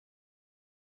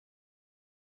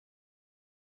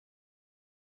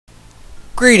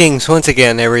Greetings once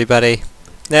again, everybody.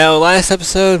 Now, last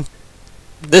episode,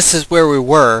 this is where we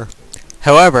were.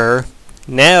 However,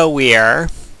 now we are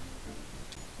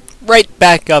right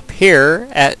back up here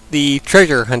at the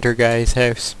treasure hunter guy's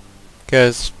house.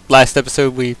 Because last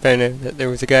episode we found out that there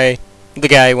was a guy, the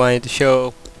guy wanted to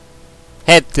show,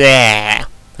 I've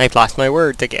lost my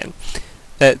words again.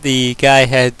 That the guy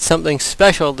had something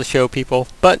special to show people,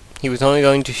 but he was only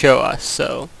going to show us,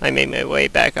 so I made my way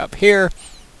back up here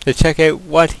to check out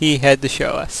what he had to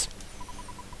show us.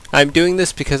 I'm doing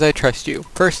this because I trust you.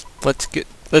 First, let's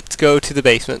go to the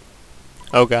basement.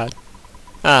 Oh god.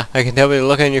 I can tell by the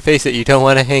look on your face that you don't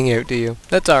want to hang out, do you?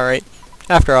 That's alright.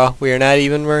 After all, we are not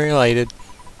even related.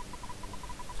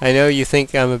 I know you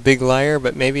think I'm a big liar,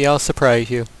 but maybe I'll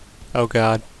surprise you. Oh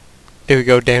god. Here we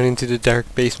go down into the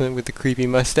dark basement with the creepy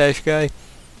mustache guy.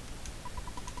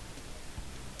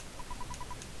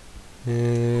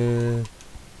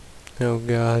 Oh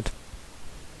god.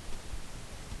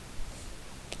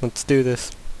 Let's do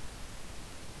this.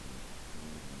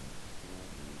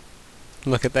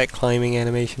 Look at that climbing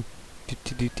animation.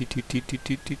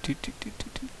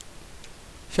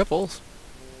 Shuffles.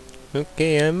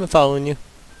 Okay, I'm following you.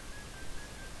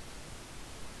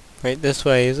 Right this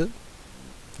way, is it?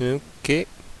 Okay.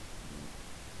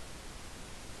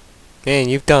 Man,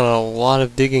 you've done a lot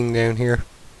of digging down here.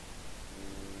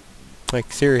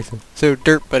 Like, seriously. So,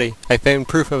 Dirt Buddy, I found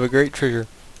proof of a great treasure.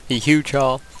 A huge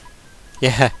haul.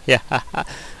 Yeah,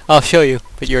 I'll show you,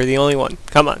 but you're the only one.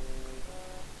 Come on.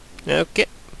 Okay.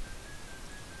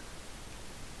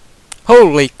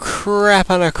 Holy crap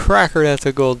on a cracker, that's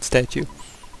a gold statue.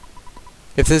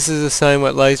 If this is a sign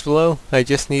what lies below, I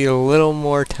just need a little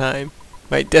more time.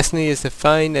 My destiny is to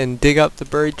find and dig up the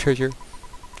buried treasure.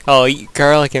 I'll eat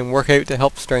garlic and work out to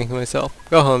help strengthen myself.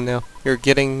 Go home now. You're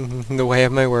getting in the way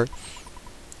of my work.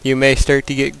 You may start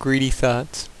to get greedy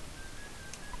thoughts.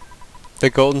 The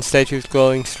golden statue is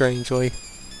glowing strangely.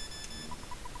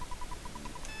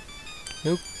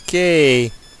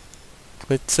 Okay.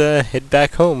 Let's head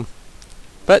back home.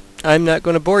 But I'm not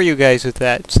going to bore you guys with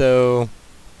that, so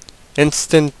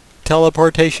instant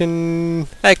teleportation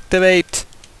activate.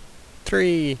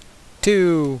 3,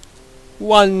 2,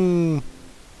 1.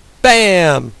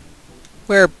 Bam!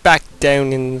 We're back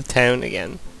down in the town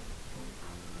again.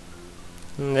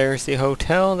 And there's the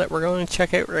hotel that we're going to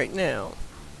check out right now.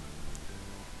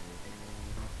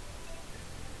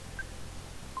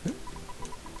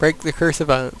 Break the curse of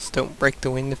violence. Don't break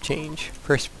the wind of change.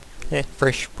 Fresh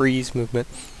breeze movement.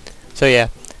 So yeah,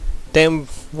 down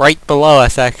right below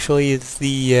us actually is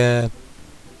the, I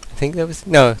think that was,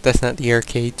 no, that's not the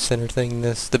arcade center thing.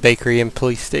 That's the bakery and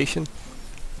police station.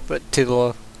 But to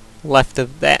the left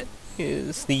of that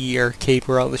is the arcade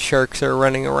where all the sharks are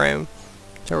running around.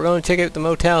 So we're going to check out the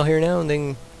motel here now and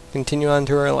then continue on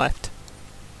to our left.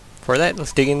 For that,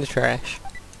 let's dig in the trash.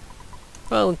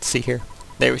 Well, let's see here.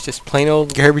 There was just plain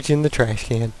old garbage in the trash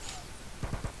can.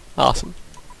 Awesome.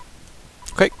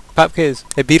 Quick, pop quiz.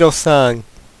 A Beatles song.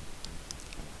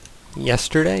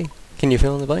 Yesterday? Can you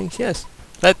fill in the blanks? Yes.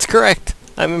 That's correct.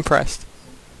 I'm impressed.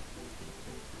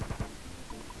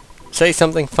 Say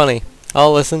something funny.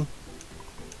 I'll listen.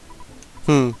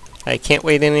 I can't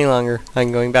wait any longer.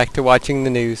 I'm going back to watching the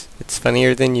news. It's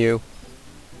funnier than you.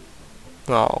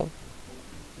 Oh.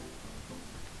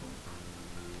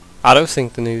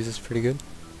 Auto-sync the news is pretty good.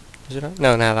 Is it?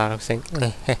 No, not auto-sync.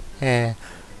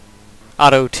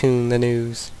 Auto-tune the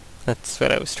news. That's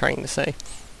what I was trying to say.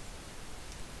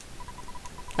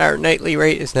 Our nightly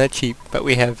rate is not cheap, but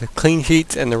we have clean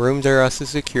sheets and the rooms are also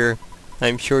secure.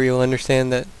 I'm sure you'll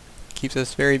understand that keeps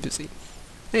us very busy.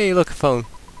 Hey, look, a phone.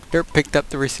 Derp picked up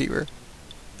the receiver.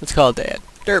 Let's call Dad.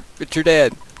 Derp, it's your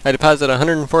dad. I deposit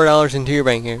 $104 into your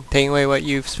bank here. Taking away what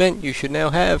you've spent, you should now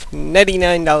have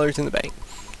 $99 in the bank.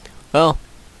 Well,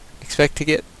 expect to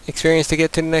get experience to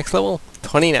get to the next level?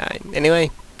 29.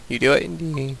 Anyway, you do it.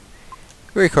 You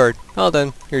record. All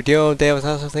done. Your deal Dad was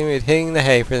also thinking of hitting the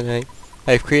hay for the night.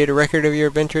 I've created a record of your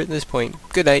adventure at this point.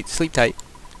 Good night. Sleep tight.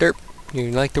 Derp,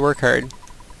 you like to work hard.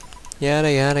 Yada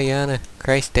yada yada.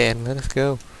 Christ, Dad, let us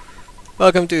go.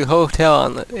 Welcome to the hotel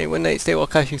on a one-night stay will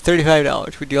cost you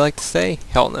 $35. Would you like to stay?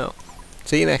 Hell no.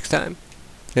 See you next time.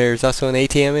 There's also an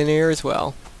ATM in here as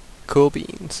well. Cool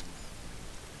beans.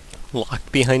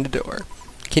 Locked behind the door.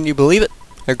 Can you believe it?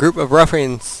 A group of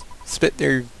ruffians spit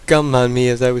their gum on me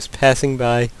as I was passing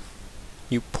by.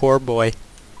 You poor boy.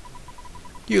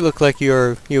 You look like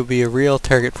you'll be a real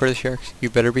target for the sharks.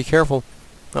 You better be careful.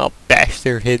 I'll bash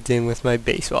their heads in with my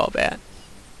baseball bat.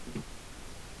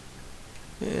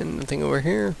 And nothing over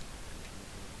here.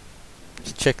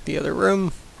 Let's check the other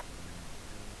room.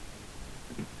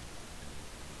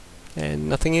 And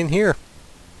nothing in here.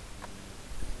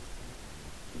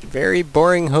 very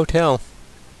boring hotel.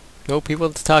 No people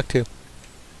to talk to.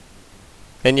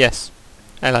 And yes,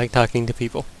 I like talking to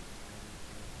people.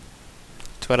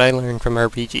 That's what I learned from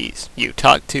RPGs. You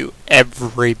talk to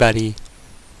everybody.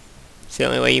 It's the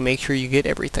only way you make sure you get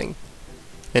everything.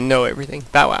 And know everything.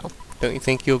 Bow wow. Don't you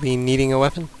think you'll be needing a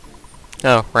weapon?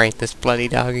 Oh, right, this bloody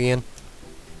dog again.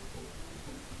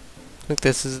 Look,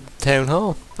 this is the town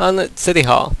hall. On the city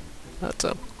hall. Thought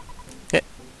so. Yeah,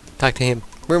 talk to him.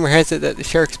 Rumor has it that the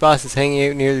shark's boss is hanging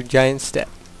out near the giant step.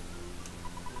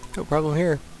 No problem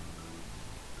here.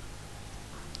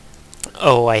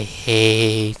 Oh, I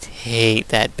hate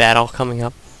that battle coming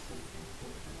up.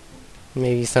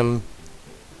 Maybe some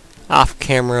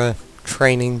off-camera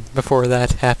training before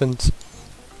that happens.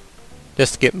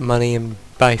 Just to get money and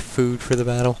buy food for the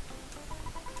battle.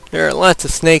 There are lots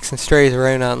of snakes and strays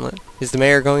around Onlet. Is the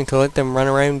mayor going to let them run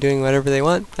around doing whatever they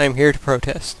want? I'm here to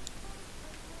protest.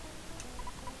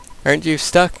 Aren't you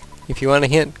stuck? If you want a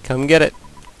hint, come get it.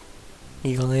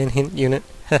 Eagle and hint unit.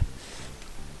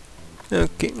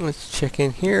 Okay, let's check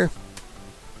in here.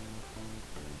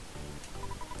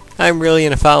 I'm really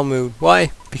in a foul mood.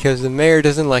 Why? Because the mayor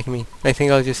doesn't like me. I think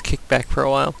I'll just kick back for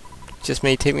a while. It just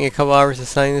may take me a couple hours to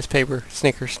sign this paper.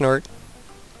 Snicker snort.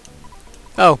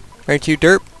 Oh, aren't you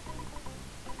derp?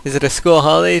 Is it a school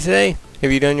holiday today?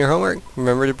 Have you done your homework?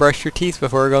 Remember to brush your teeth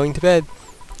before going to bed.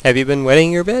 Have you been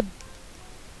wetting your bed?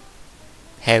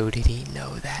 How did he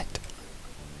know that?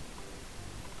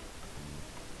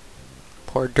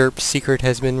 Poor derp's secret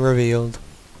has been revealed.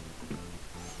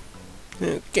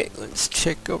 Okay, let's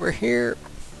check over here.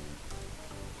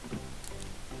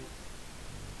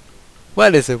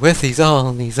 What is it with these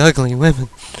ugly women?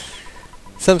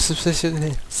 Some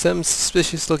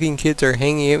suspicious looking kids are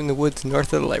hanging out in the woods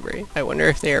north of the library. I wonder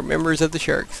if they are members of the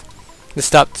Sharks. To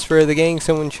stop the spread of the gang,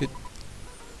 someone should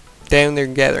down their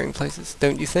gathering places,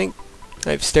 don't you think?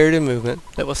 I've started a movement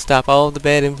that will stop all of the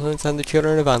bad influence on the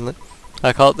children of Onlet.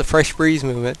 I call it the Fresh Breeze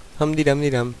Movement.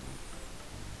 Hum-de-dum-de-dum.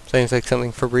 Sounds like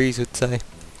something Febreze would say.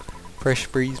 Fresh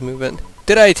Breeze Movement.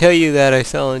 Did I tell you that I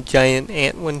saw a giant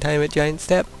ant one time at Giant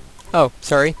Step? Oh,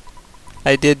 sorry.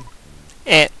 I did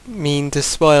mean to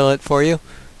spoil it for you.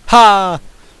 Ha!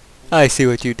 I see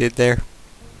what you did there.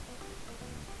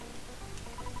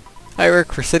 I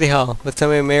work for City Hall, but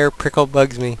somehow Mayor Prickle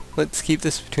bugs me. Let's keep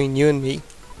this between you and me.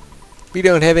 We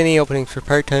don't have any openings for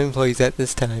part-time employees at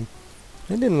this time.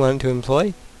 I didn't want to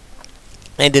employ.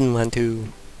 I didn't want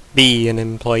to be an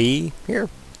employee here.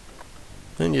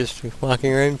 I'm just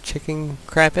walking around checking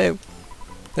crap out.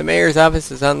 The mayor's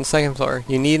office is on the second floor.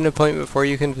 You need an appointment before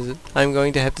you can visit. I'm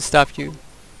going to have to stop you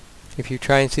if you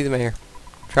try and see the mayor.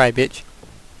 Try, bitch.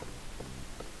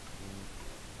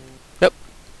 Nope.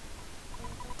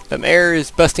 The mayor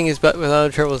is busting his butt with all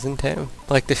the troubles in town,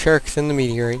 like the Sharks and the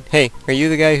meteorite. Hey, are you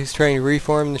the guy who's trying to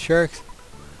reform the Sharks?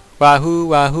 Wahoo,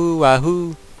 wahoo,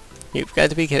 wahoo. You've got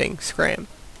to be kidding. Scram.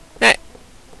 Hey!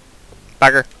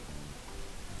 Bugger.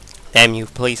 Damn you,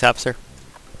 police officer.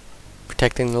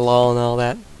 Protecting the law and all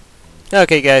that.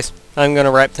 Okay, guys. I'm going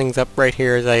to wrap things up right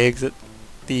here as I exit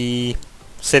the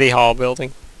City Hall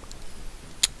building.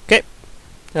 Okay.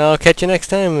 I'll catch you next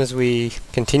time as we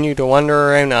continue to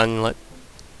wander around Onlet.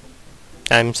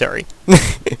 I'm sorry.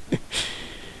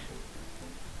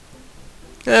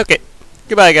 Okay.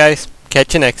 Goodbye, guys.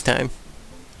 Catch you next time.